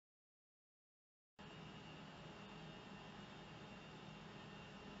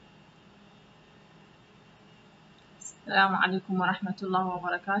Assalamu alaikum wa rahmatullahi wa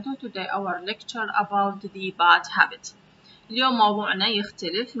barakatuh. Today our lecture about the bad habit. اليوم موضوعنا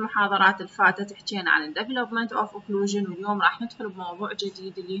يختلف. المحاضرات اللي فاتت حكينا عن development of occlusion، واليوم راح ندخل بموضوع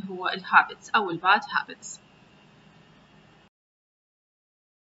جديد اللي هو habits أو bad habits.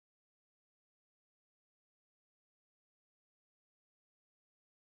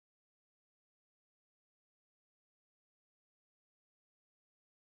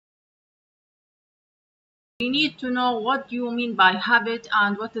 We need to know what you mean by habit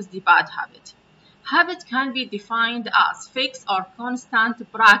and what is the bad habit. Habit can be defined as fixed or constant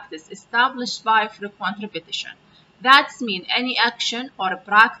practice established by frequent repetition. That means any action or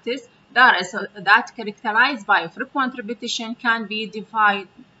practice that characterized by frequent repetition can be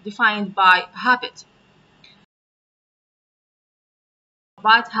defined by habit.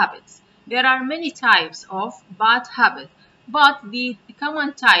 Bad habits. There are many types of bad habits, but the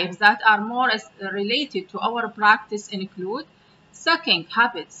common types that are more related to our practice include sucking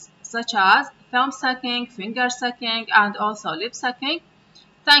habits, such as thumb sucking, finger sucking, and also lip sucking,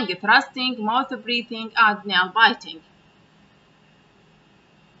 tongue thrusting, mouth breathing, and nail biting.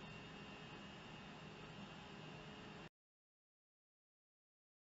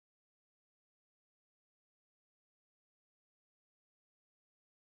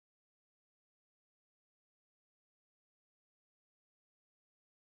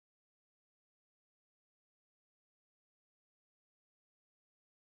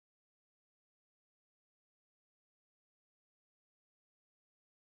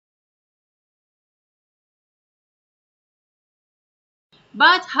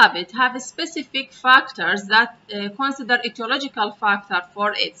 Bad habits have specific factors that consider etiological factor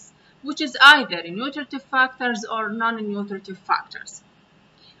for it, which is either nutritive factors or non-nutritive factors.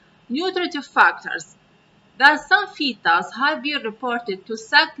 Nutritive factors. That some fetus have been reported to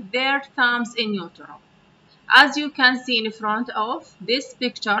suck their thumbs in utero. As you can see in front of this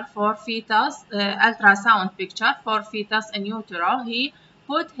picture for fetus, ultrasound picture for fetus in utero, he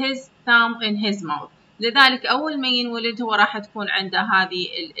put his thumb in his mouth. لذلك أول ما ينولد هو راح تكون عنده هذه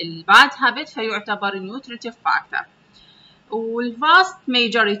الباد habit فيعتبر nutritive factor. The vast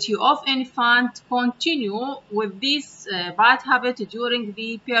majority of infants continue with this bad habit during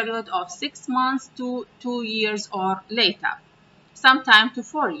the period of 6 months to 2 years or later, sometimes to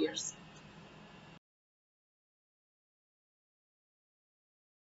 4 years.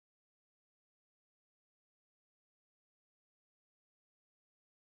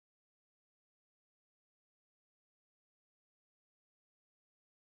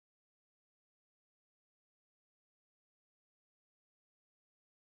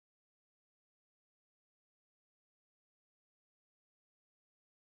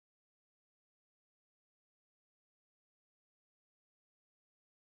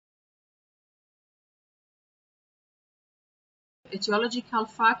 Etiological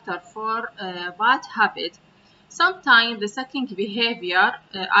factor for bad habit. Sometimes the sucking behavior,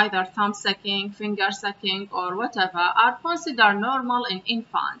 either thumb sucking, finger sucking, or whatever, are considered normal in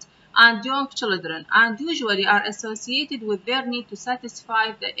infants and young children and usually are associated with their need to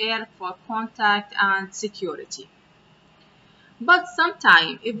satisfy the air for contact and security. But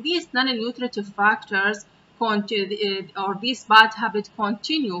sometimes, if these non-nutritive factors or these bad habits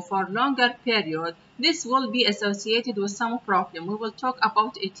continue for longer period, this will be associated with some problem. We will talk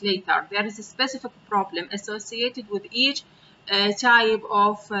about it later. There is a specific problem associated with each type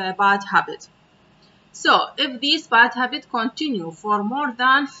of bad habit. So, if these bad habits continue for more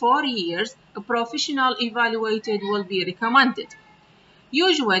than 4 years, a professional evaluated will be recommended.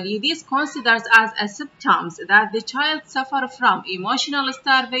 Usually, this considers as a symptoms that the child suffers from emotional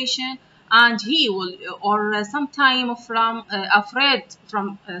starvation and he will, or sometime from afraid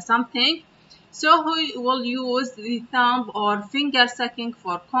from something. So he will use the thumb or finger sucking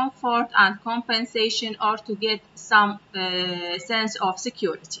for comfort and compensation or to get some sense of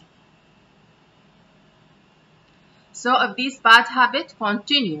security. So if this bad habit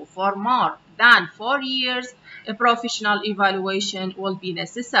continue for more than 4 years, a professional evaluation will be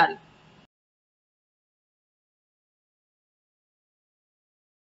necessary.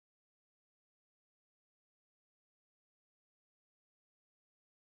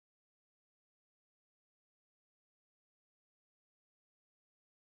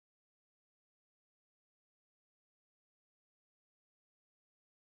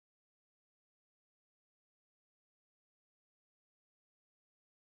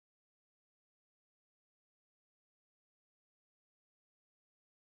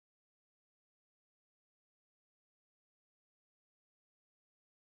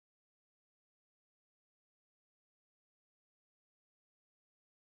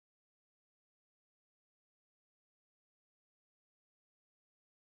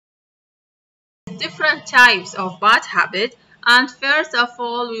 different types of bad habit, and first of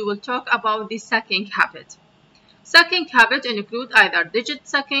all we will talk about the sucking habit. Sucking habit include either digit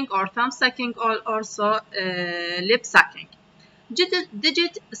sucking or thumb sucking or also lip sucking.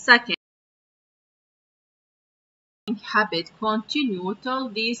 Digit sucking habit continue till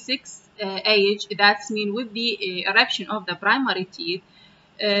the sixth age, that's mean with the eruption of the primary teeth.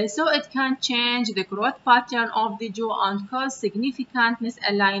 So it can change the growth pattern of the jaw and cause significant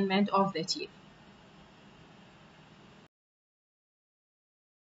misalignment of the teeth.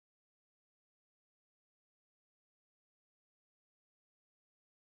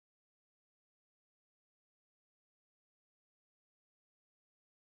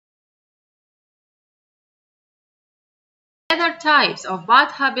 Other types of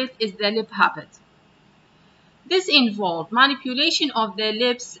bad habit is the lip habit. This involves manipulation of the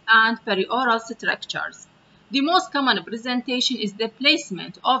lips and perioral structures. The most common presentation is the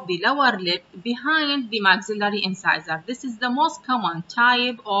placement of the lower lip behind the maxillary incisor. This is the most common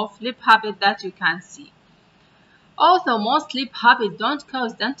type of lip habit that you can see. Although most lip habits don't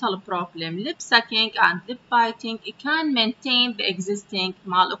cause dental problem, lip sucking and lip biting can maintain the existing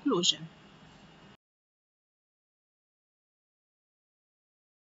malocclusion.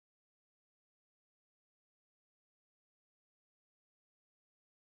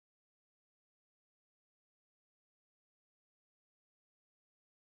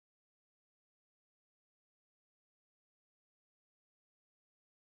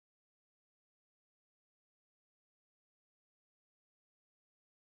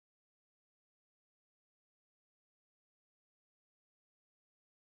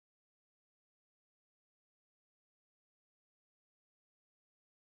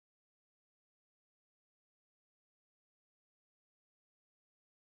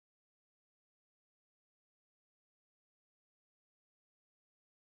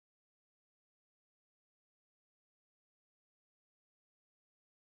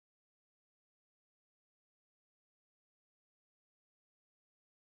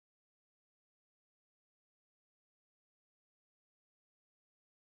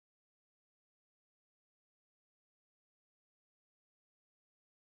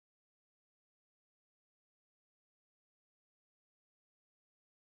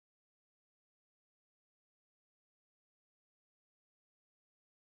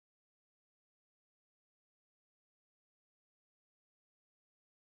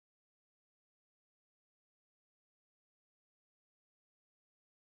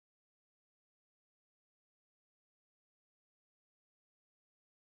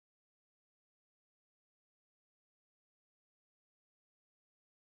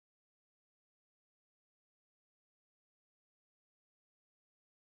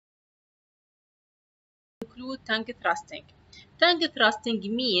 Include tongue thrusting. Tongue thrusting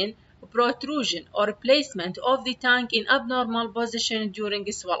means protrusion or placement of the tongue in abnormal position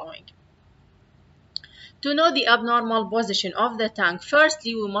during swallowing. To know the abnormal position of the tongue,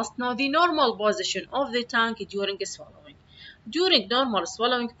 firstly we must know the normal position of the tongue during swallowing. During normal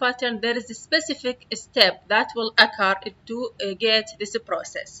swallowing pattern, there is a specific step that will occur to get this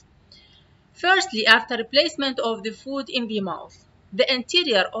process. Firstly, after placement of the food in the mouth, the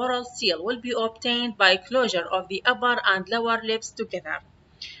anterior oral seal will be obtained by closure of the upper and lower lips together.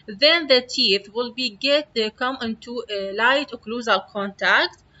 Then the teeth will come into a light occlusal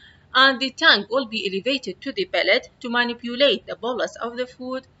contact, and the tongue will be elevated to the palate to manipulate the bolus of the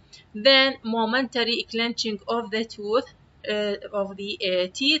food. Then momentary clenching of the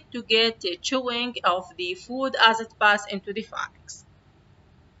teeth to get chewing of the food as it passes into the pharynx.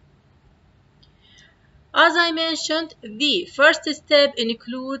 As I mentioned, the first step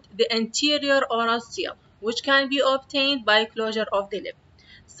includes the anterior oral seal, which can be obtained by closure of the lip.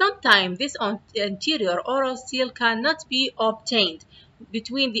 Sometimes this anterior oral seal cannot be obtained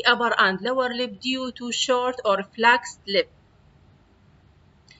between the upper and lower lip due to short or flexed lip.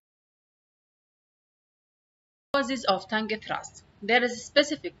 Causes of tongue thrust. There is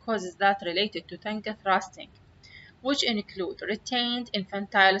specific causes that related to tongue thrusting, which include retained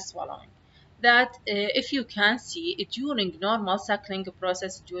infantile swallowing. That if you can see it during normal suckling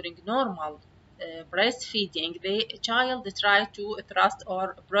process, during normal breastfeeding, the child try to thrust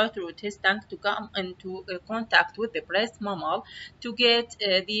or protrude his tongue to come into contact with the breast mammal to get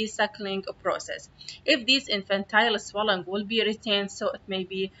the suckling process. If this infantile swallowing will be retained, so it may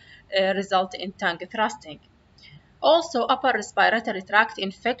be result in tongue thrusting. Also, upper respiratory tract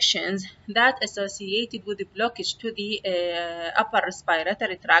infections that associated with the blockage to the upper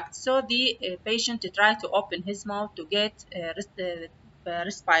respiratory tract. So the patient try to open his mouth to get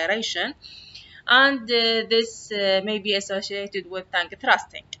respiration, and this may be associated with tongue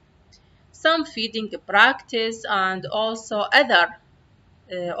thrusting. Some feeding practice and also other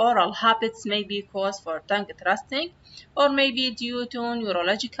oral habits may be cause for tongue thrusting, or maybe due to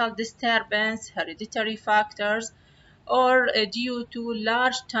neurological disturbance, hereditary factors, or due to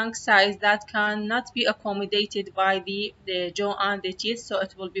large tongue size that cannot be accommodated by the jaw and the teeth, so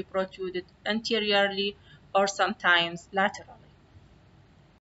it will be protruded anteriorly or sometimes laterally.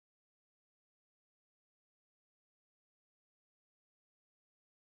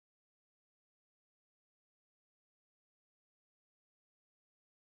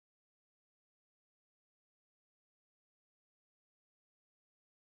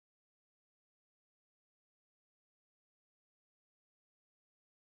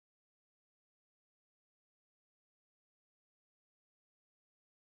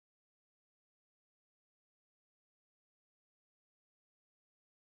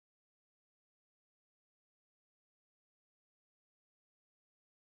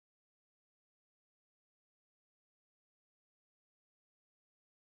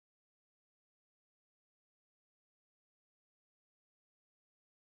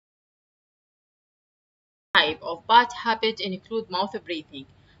 Type of bad habit include mouth breathing.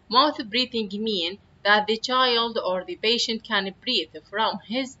 Mouth breathing means that the child or the patient can breathe from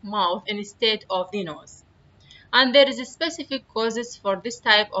his mouth instead of the nose. And there is a specific causes for this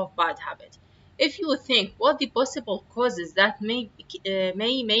type of bad habit. If you think what the possible causes that may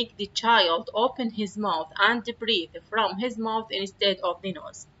make the child open his mouth and breathe from his mouth instead of the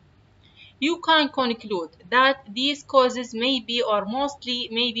nose, you can conclude that these causes may be or mostly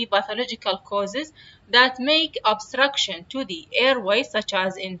may be pathological causes that make obstruction to the airway, such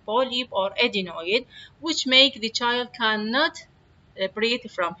as in polyp or adenoid, which make the child cannot breathe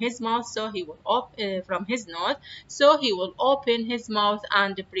from his mouth, so he will from his nose, so he will open his mouth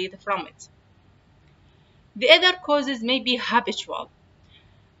and breathe from it. The other causes may be habitual.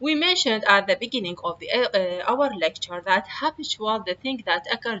 We mentioned at the beginning of our lecture that habitual the thing that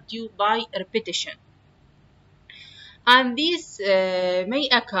occur due by repetition. And these may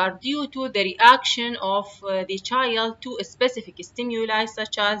occur due to the reaction of the child to a specific stimuli,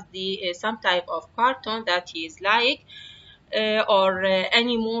 such as some type of cartoon that he is like, or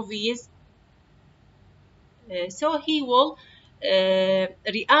any movies. So he will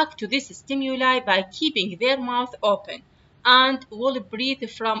react to this stimuli by keeping their mouth open and will breathe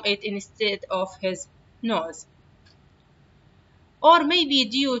from it instead of his nose. Or maybe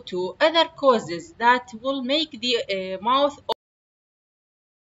due to other causes that will make the mouth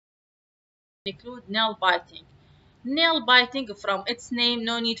include nail biting. Nail biting, from its name,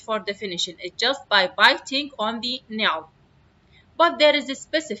 no need for definition. It's just by biting on the nail. But there is a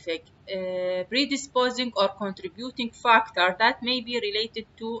specific predisposing or contributing factor that may be related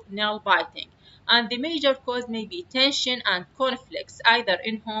to nail biting. And the major cause may be tension and conflicts either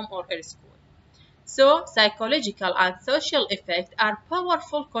in home or in school. So psychological and social effects are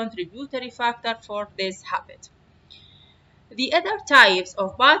powerful contributory factor for this habit. The other types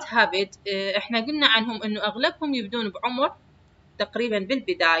of bad habit احنا قلنا عنهم انه اغلبهم يبدون بعمر تقريبا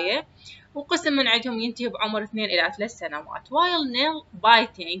بالبداية، وقسم من عندهم ينتهي بعمر 2 إلى 3 سنوات. While nail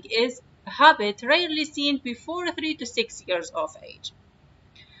biting is a habit rarely seen before 3 to 6 years of age.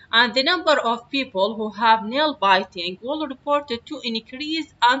 And the number of people who have nail biting will report it to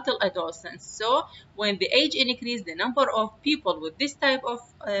increase until adolescence. So when the age increases, the number of people with this type of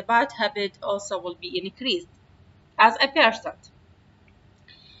bad habit also will be increased as a percent.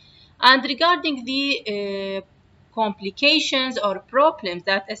 And regarding the complications or problems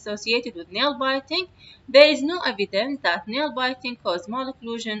that associated with nail biting, there is no evidence that nail biting causes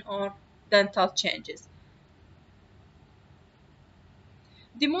malocclusion or dental changes.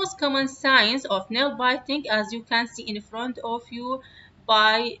 The most common signs of nail biting, as you can see in front of you,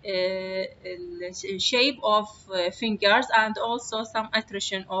 by shape of fingers and also some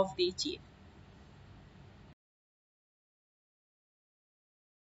attrition of the teeth.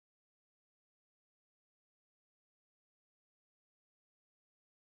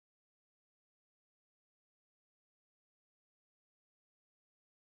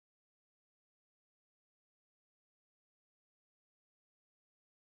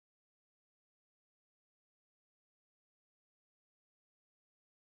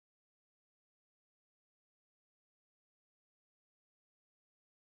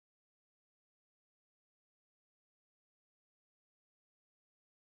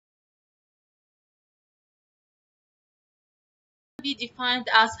 Be defined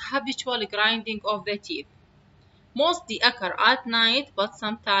as habitual grinding of the teeth. Mostly occur at night, but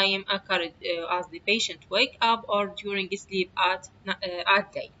sometimes occur as the patient wake up or during sleep at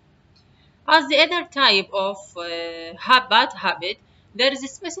day. As the other type of bad habit, There is a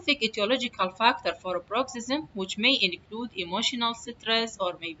specific etiological factor for bruxism, which may include emotional stress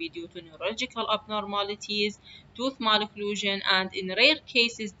or may be due to neurological abnormalities, tooth malocclusion, and in rare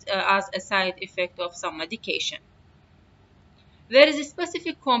cases as a side effect of some medication. There is a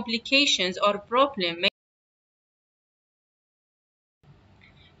specific complications or problem.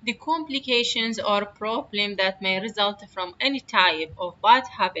 The complications or problem that may result from any type of bad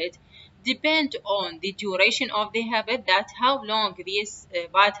habit depend on the duration of the habit, that how long this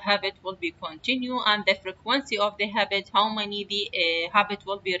bad habit will be continue, and the frequency of the habit, how many the habit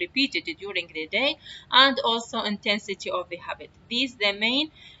will be repeated during the day, and also intensity of the habit. These the main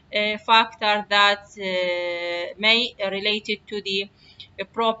factor that may related to the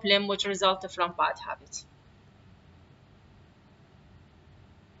problem which result from bad habits.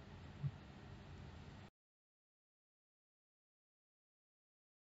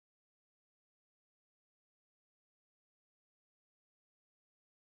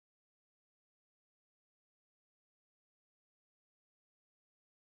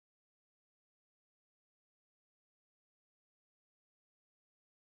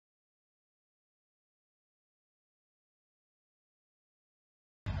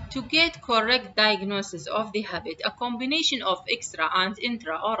 To get correct diagnosis of the habit, a combination of extra and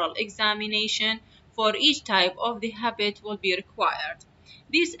intraoral examination for each type of the habit will be required.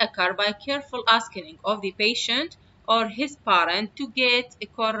 These occur by careful asking of the patient or his parent to get a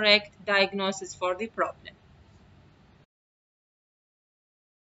correct diagnosis for the problem.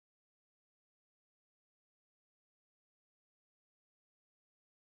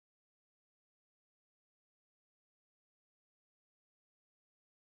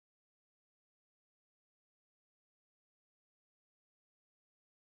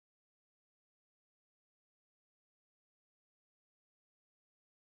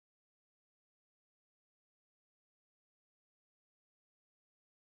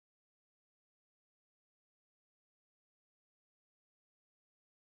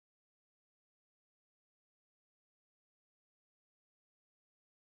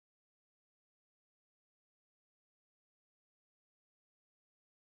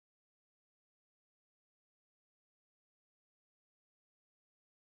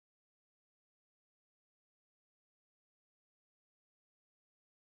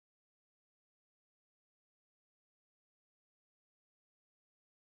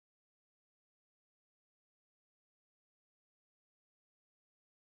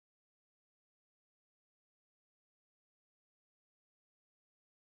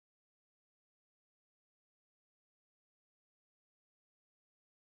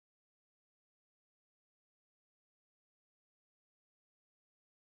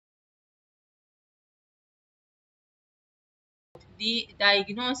 The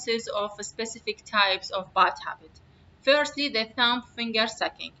diagnosis of specific types of bad habit. Firstly, the thumb finger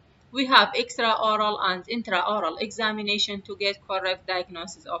sucking. We have extraoral and intraoral examination to get correct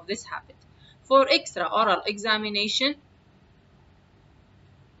diagnosis of this habit. For extraoral examination,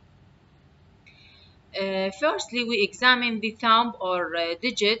 firstly we examine the thumb or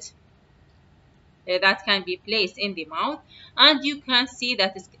digit that can be placed in the mouth, and you can see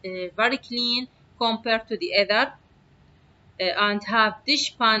that it's very clean compared to the other, and have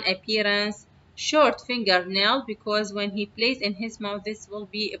dishpan appearance, short fingernail, because when he plays in his mouth this will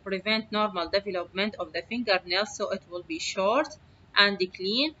be prevent normal development of the fingernail, so it will be short and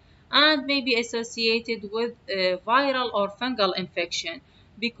clean, and may be associated with viral or fungal infection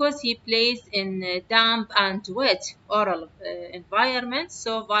because he plays in damp and wet oral environment,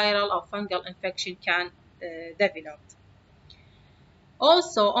 so viral or fungal infection can develop.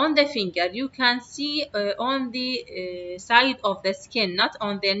 Also on the finger, you can see on the side of the skin, not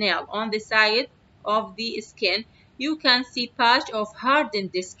on the nail, on the side of the skin, you can see patch of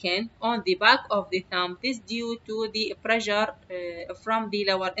hardened skin on the back of the thumb. This due to the pressure from the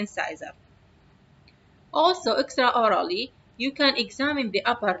lower incisor. Also extraorally, you can examine the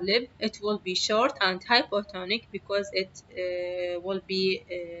upper lip. It will be short and hypotonic because it will be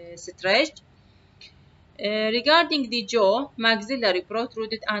stretched. Regarding the jaw, maxillary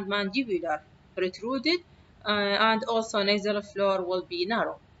protruded and mandibular protruded, and also nasal floor will be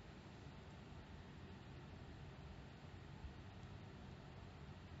narrow.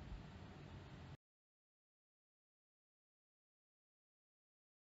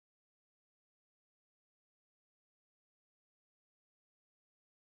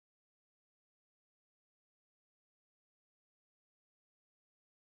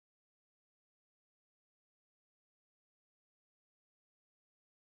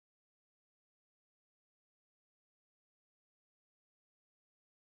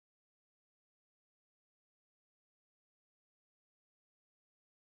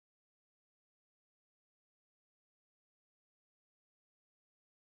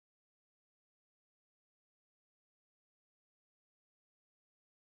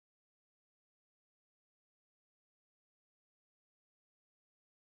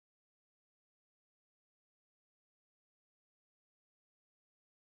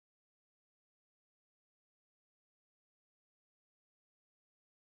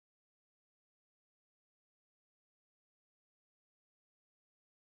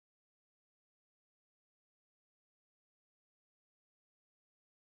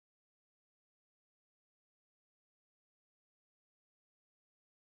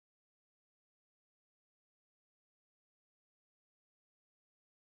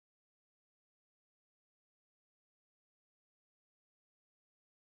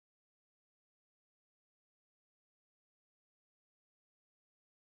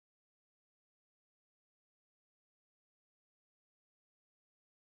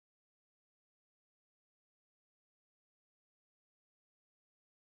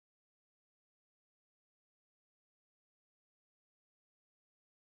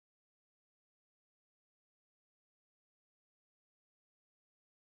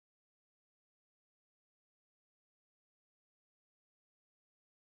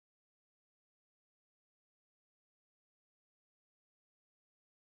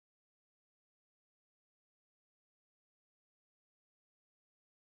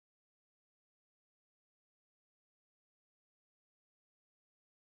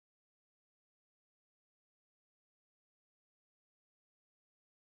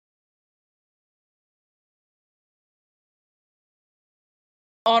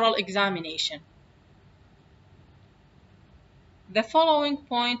 Oral examination. The following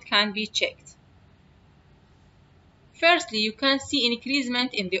point can be checked. Firstly, you can see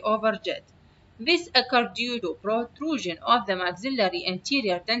increasement in the overjet. This occurred due to protrusion of the maxillary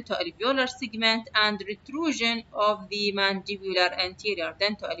anterior dentoalveolar segment and retrusion of the mandibular anterior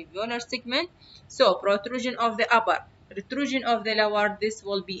dentoalveolar segment. So, protrusion of the upper, retrusion of the lower, this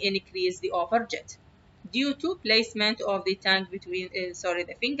will be increase the overjet due to placement of the tongue between,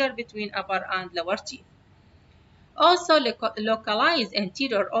 the finger between upper and lower teeth. Also, localized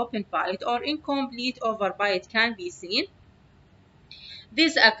anterior open bite or incomplete overbite can be seen.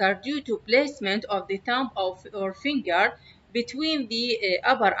 This occurs due to placement of the thumb or finger between the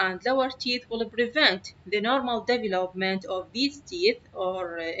upper and lower teeth will prevent the normal development of these teeth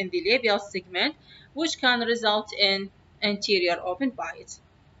or in the labial segment, which can result in anterior open bite.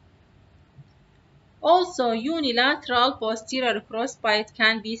 Also, unilateral posterior crossbite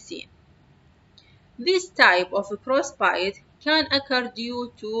can be seen. This type of crossbite can occur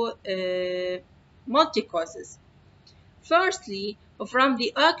due to multi-causes. Firstly, from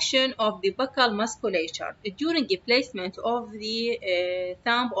the action of the buccal musculature. During the placement of the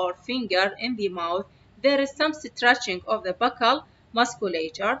thumb or finger in the mouth, there is some stretching of the buccal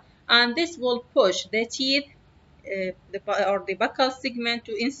musculature, and this will push the teeth or the buccal segment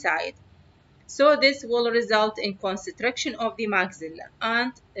to inside. So this will result in constriction of the maxilla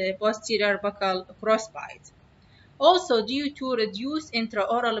and posterior buccal crossbite. Also, due to reduced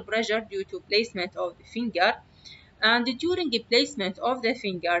intraoral pressure due to placement of the finger, and during the placement of the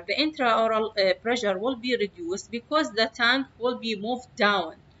finger, the intraoral pressure will be reduced because the tongue will be moved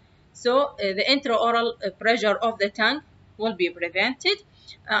down. So the intraoral pressure of the tongue will be prevented,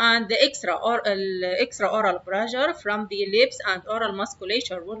 and the extraoral pressure from the lips and oral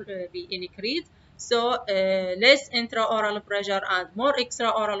musculature will be increased. So less intraoral pressure and more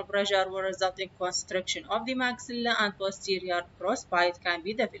extraoral pressure will result in constriction of the maxilla, and posterior crossbite can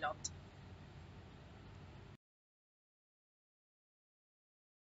be developed.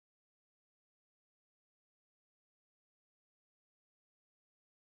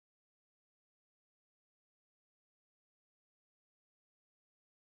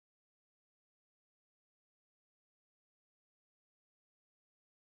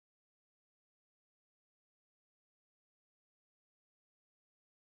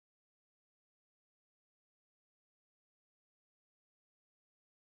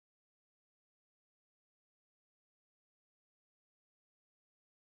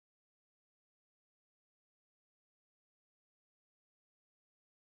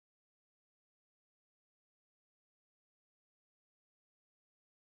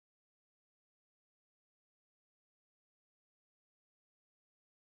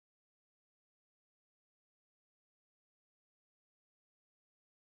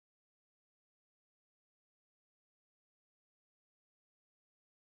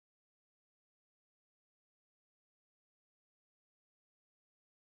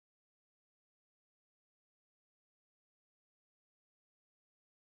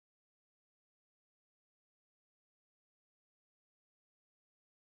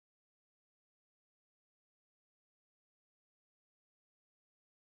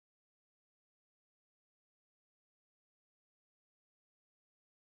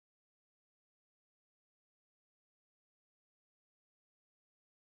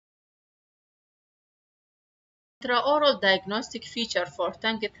 Intraoral diagnostic features for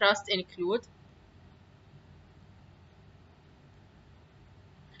tongue thrust include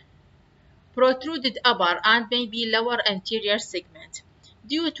protruded upper and maybe lower anterior segment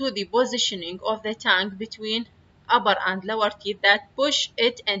due to the positioning of the tongue between upper and lower teeth that push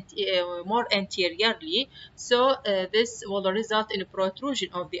it more anteriorly. So this will result in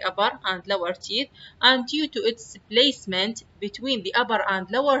protrusion of the upper and lower teeth, and due to its placement between the upper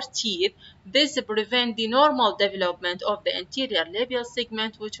and lower teeth, this prevents the normal development of the anterior labial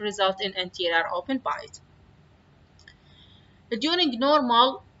segment, which result in anterior open bite. During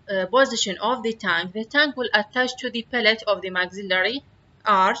normal position of the tongue will attach to the palate of the maxillary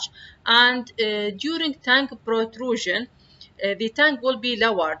arch, and during tongue protrusion, the tongue will be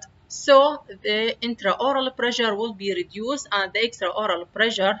lowered. So the intraoral pressure will be reduced and the extraoral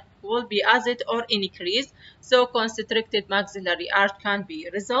pressure will be added or increased. So constricted maxillary arch can be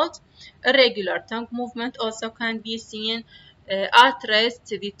result. Irregular tongue movement also can be seen. At rest,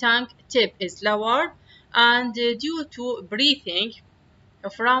 the tongue tip is lowered, and due to breathing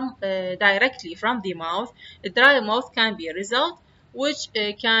from directly from the mouth, a dry mouth can be a result, which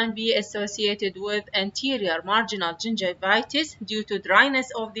can be associated with anterior marginal gingivitis due to dryness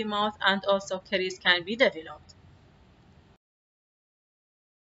of the mouth, and also caries can be developed.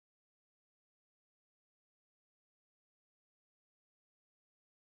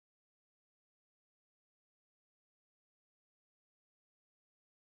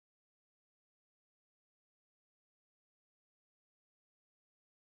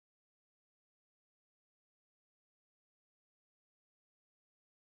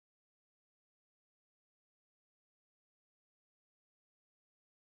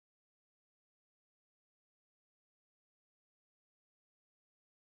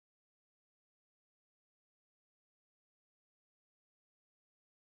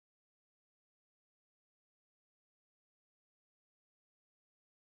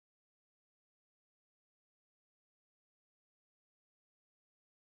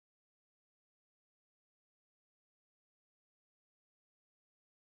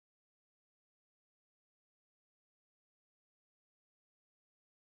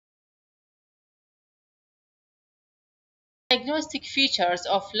 Diagnostic features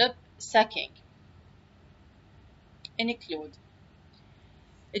of lip sucking include: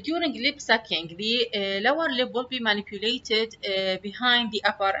 during lip sucking, the lower lip will be manipulated behind the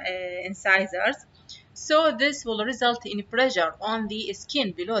upper incisors. So this will result in pressure on the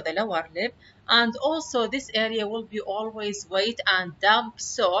skin below the lower lip, and also this area will be always wet and damp,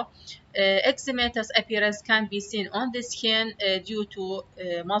 so eczematous appearance can be seen on the skin due to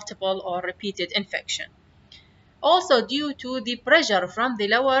multiple or repeated infection. Also, due to the pressure from the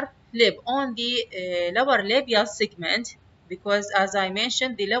lower lip on the lower labial segment, because as I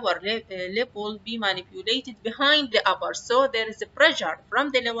mentioned, the lower lip will be manipulated behind the upper, so there is a pressure from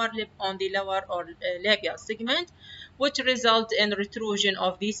the lower lip on the lower or labial segment, which result in retrusion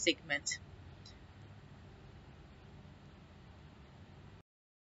of this segment.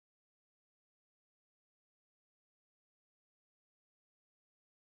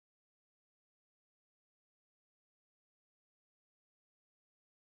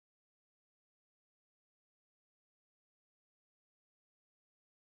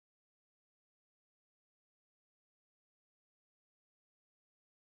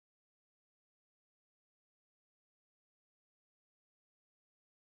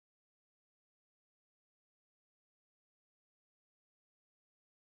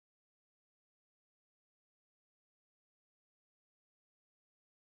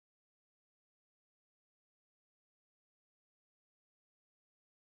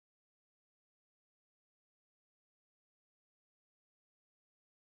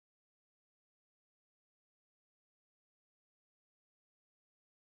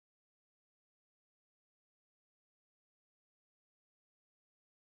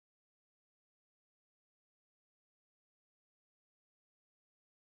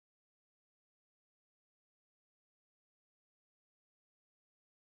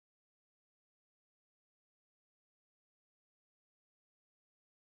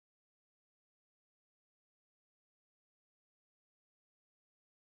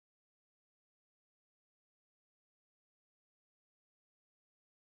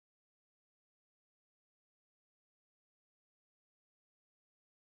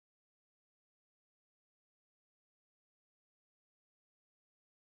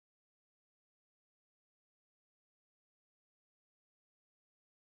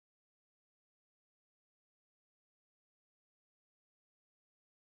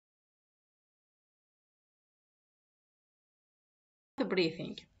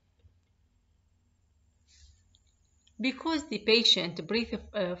 Breathing. Because the patient breathes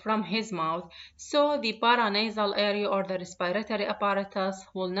from his mouth, so the paranasal area or the respiratory apparatus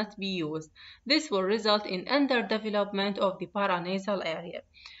will not be used. This will result in underdevelopment of the paranasal area.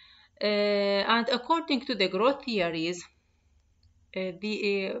 And according to the growth theories,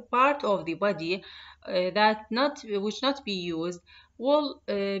 the part of the body that not which not be used will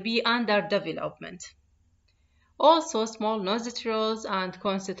be under development. Also, small nostrils and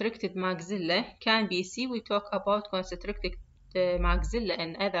constricted maxilla can be seen. We talk about constricted maxilla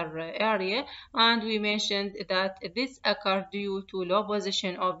in other area, and we mentioned that this occurs due to low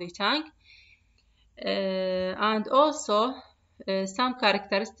position of the tongue, and also some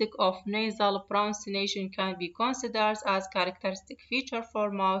characteristic of nasal pronunciation can be considered as characteristic feature for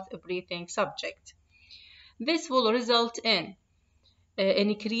mouth breathing subject. This will result in an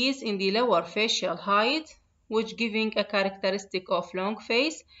increase in the lower facial height, which giving a characteristic of long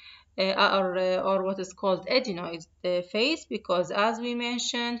face or what is called adenoid face, because as we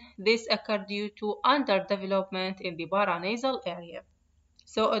mentioned, this occurs due to underdevelopment in the paranasal area.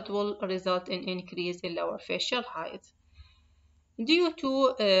 So it will result in increase in lower facial height. Due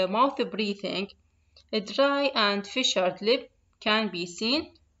to mouth breathing, a dry and fissured lip can be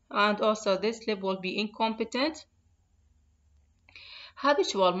seen, and also this lip will be incompetent.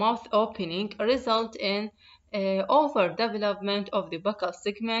 Habitual mouth opening result in overdevelopment of the buccal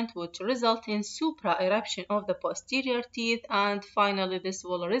segment, which result in supra-eruption of the posterior teeth, and finally this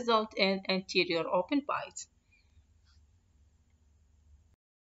will result in anterior open bite.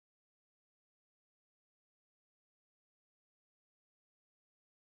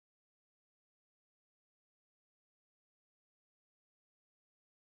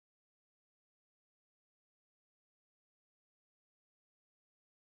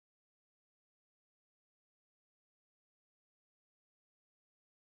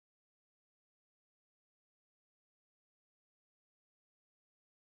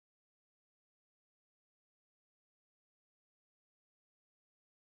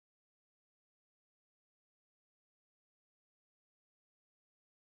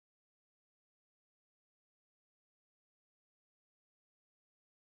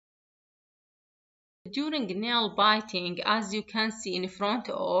 During nail biting, as you can see in front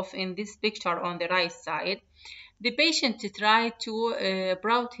of in this picture on the right side, the patient tried to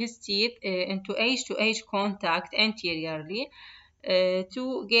brought his teeth into edge-to-edge contact anteriorly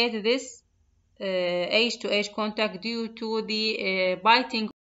to get this edge-to-edge contact due to the biting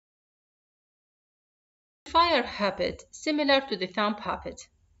fire habit, similar to the thumb habit.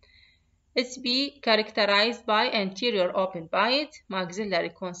 It's be characterized by anterior open bite, maxillary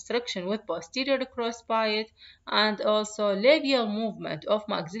constriction with posterior cross bite, and also labial movement of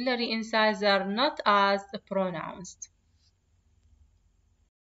maxillary incisor not as pronounced.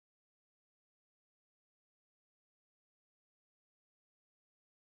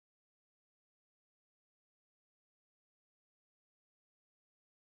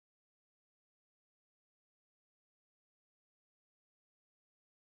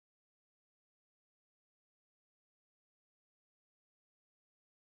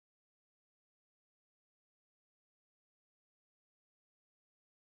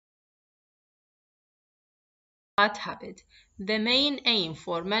 Bad habit. The main aim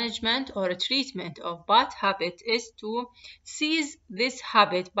for management or treatment of bad habit is to cease this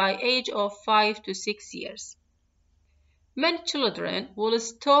habit by age of 5 to 6 years. Many children will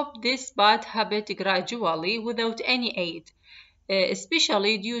stop this bad habit gradually without any aid,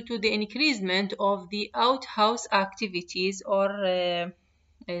 especially due to the increasement of the outhouse activities or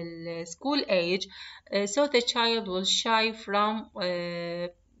school age, so the child will shy from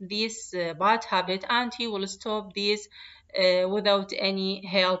this bad habit and he will stop this without any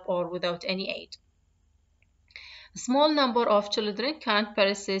help or without any aid. A small number of children can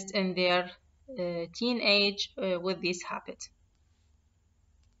persist in their teenage with this habit.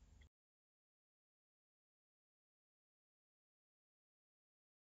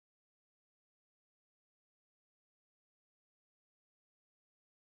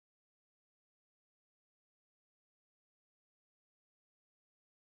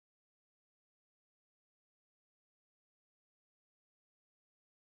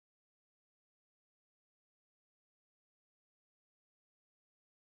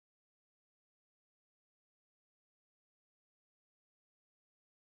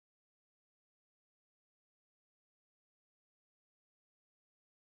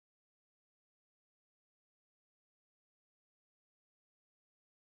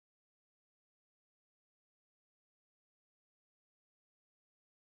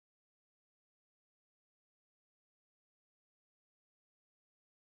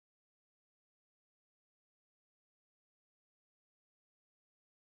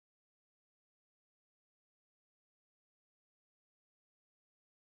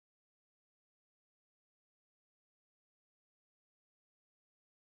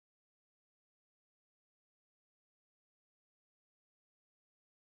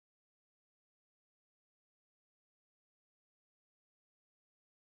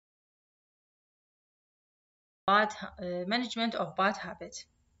 Bad management of bad habits.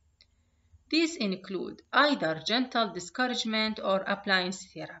 These include either gentle discouragement or appliance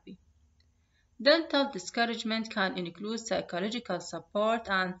therapy. Dental discouragement can include psychological support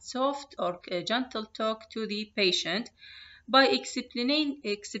and soft or gentle talk to the patient by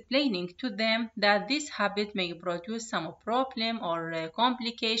explaining to them that this habit may produce some problem or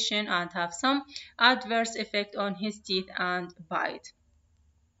complication and have some adverse effect on his teeth and bite.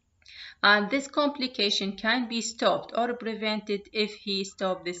 And this complication can be stopped or prevented if he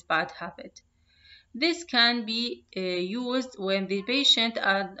stops this bad habit. This can be used when the patient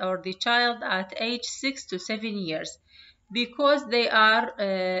or the child at age 6 to 7 years because they are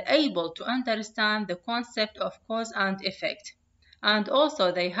able to understand the concept of cause and effect. And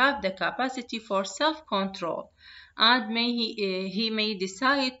also they have the capacity for self-control and he may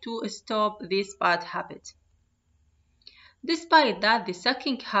decide to stop this bad habit. Despite that, the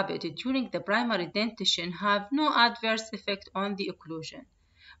sucking habit during the primary dentition have no adverse effect on the occlusion,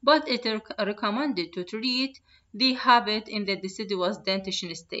 but it is recommended to treat the habit in the deciduous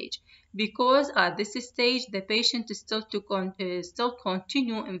dentition stage because at this stage the patient is still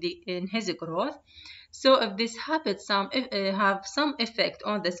continue in his growth. So if this habit have some effect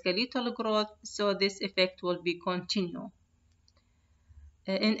on the skeletal growth, so this effect will be continue.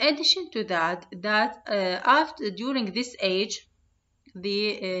 In addition to that, after during this age,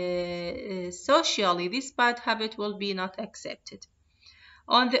 the socially this bad habit will be not accepted.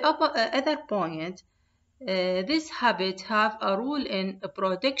 On the other point, this habit have a role in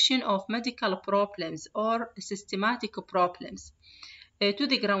protection of medical problems or systematic problems to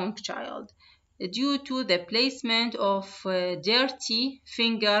the growing child due to the placement of dirty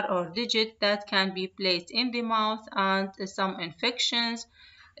finger or digit that can be placed in the mouth and some infections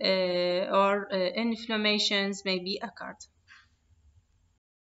or inflammations may be occurred.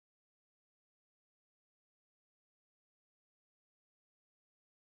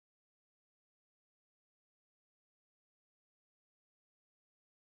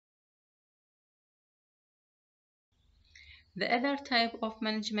 The other type of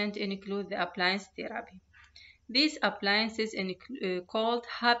management include the appliance therapy. These appliances called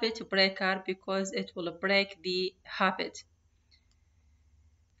habit breaker because it will break the habit.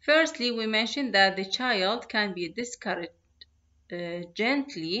 Firstly, we mentioned that the child can be discouraged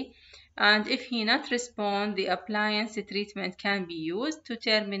gently, and if he not respond, the appliance treatment can be used to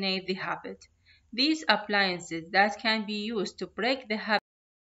terminate the habit. These appliances that can be used to break the habit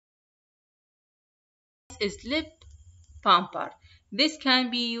is lip pamper. This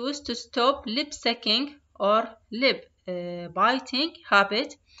can be used to stop lip sucking or lip biting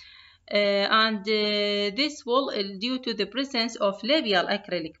habit. And this will, due to the presence of labial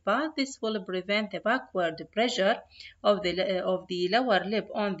acrylic pad, this will prevent the backward pressure of the lower lip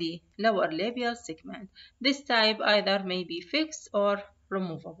on the lower labial segment. This type either may be fixed or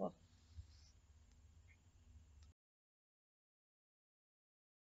removable.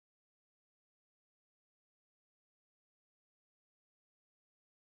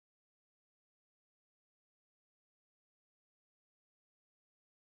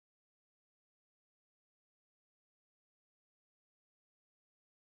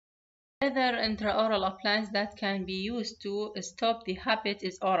 Other intraoral appliance that can be used to stop the habit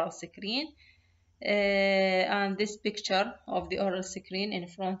is oral screen. And this picture of the oral screen in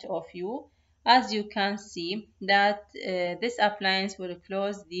front of you, as you can see that this appliance will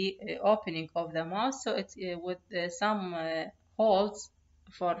close the opening of the mouth, so it's with some holes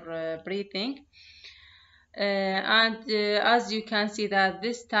for breathing. And as you can see that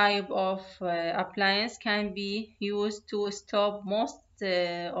this type of appliance can be used to stop most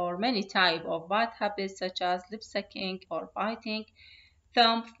or many type of bad habits such as lip sucking or biting,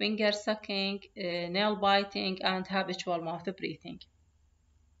 thumb, finger sucking, nail biting, and habitual mouth breathing.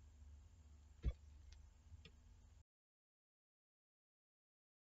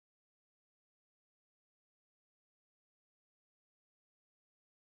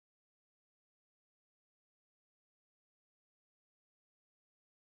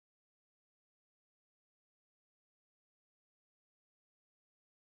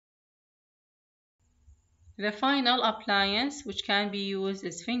 The final appliance which can be used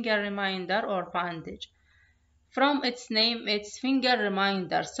is finger reminder or bandage. From its name, it's finger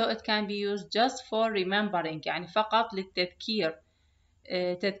reminder, so it can be used just for remembering يعني فقط للتذكير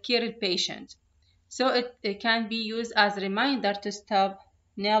تذكير الpatient. So it can be used as reminder to stop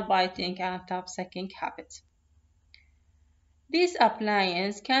nail biting and thumb sucking habits. This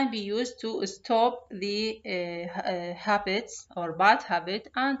appliance can be used to stop the habits or bad habit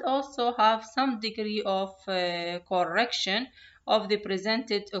and also have some degree of correction of the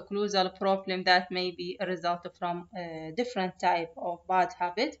presented occlusal problem that may be a result from a different type of bad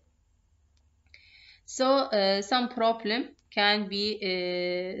habit. So some problem can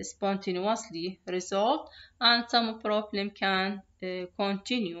be spontaneously resolved and some problem can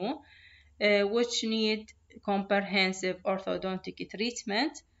continue, which need comprehensive orthodontic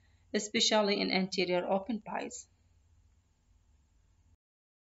treatment, especially in anterior open pies.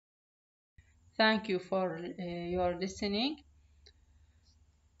 Thank you for your listening.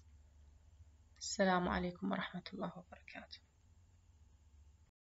 السلام عليكم ورحمة الله وبركاته.